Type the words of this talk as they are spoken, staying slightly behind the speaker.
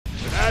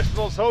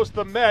Nationals host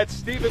the Mets.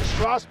 Steven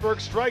Strasburg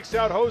strikes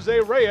out Jose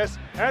Reyes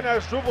and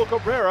Asdrubal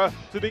Cabrera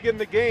to begin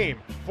the game.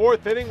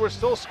 Fourth inning, we're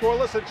still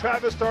scoreless, and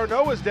Travis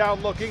d'Arnaud is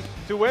down looking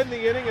to end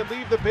the inning and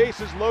leave the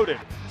bases loaded.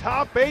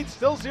 Top 8,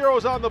 still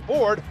zeros on the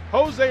board.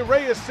 Jose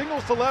Reyes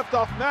singles to left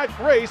off Matt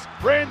Grace.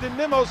 Brandon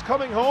Nimmo's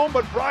coming home,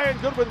 but Brian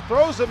Goodwin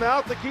throws him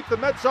out to keep the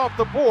Mets off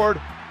the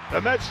board. The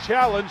Mets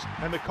challenged,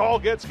 and the call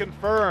gets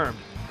confirmed.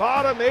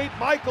 Bottom 8,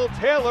 Michael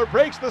Taylor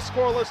breaks the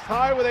scoreless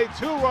tie with a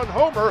 2-run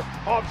homer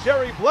off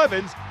Jerry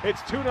Blevins.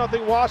 It's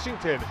 2-0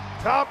 Washington.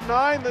 Top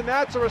 9, the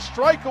Nats are a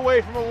strike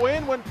away from a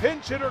win when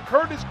pinch hitter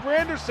Curtis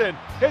Granderson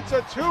hits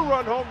a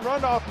 2-run home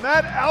run off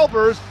Matt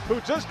Albers,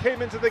 who just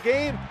came into the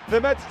game. The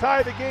Mets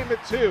tie the game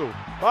at 2.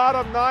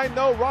 Bottom 9,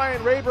 though,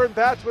 Ryan Raburn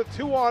bats with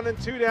 2 on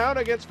and 2 down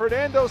against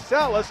Fernando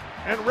Salas,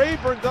 and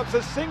Raburn dumps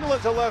a single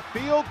into left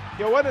field.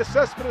 Yoenis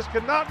Cespedes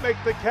cannot make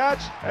the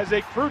catch, as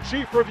a crew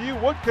chief review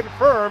would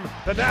confirm.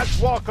 The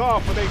Nats walk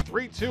off with a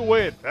 3-2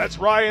 win. That's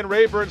Ryan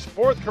Raburn's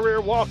 4th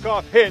career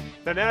walk-off hit.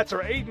 The Nats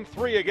are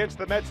 8-3 against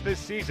the Mets this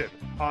season.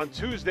 On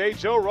Tuesday,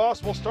 Joe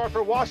Ross will start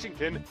for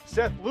Washington.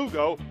 Seth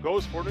Lugo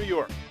goes for New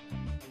York.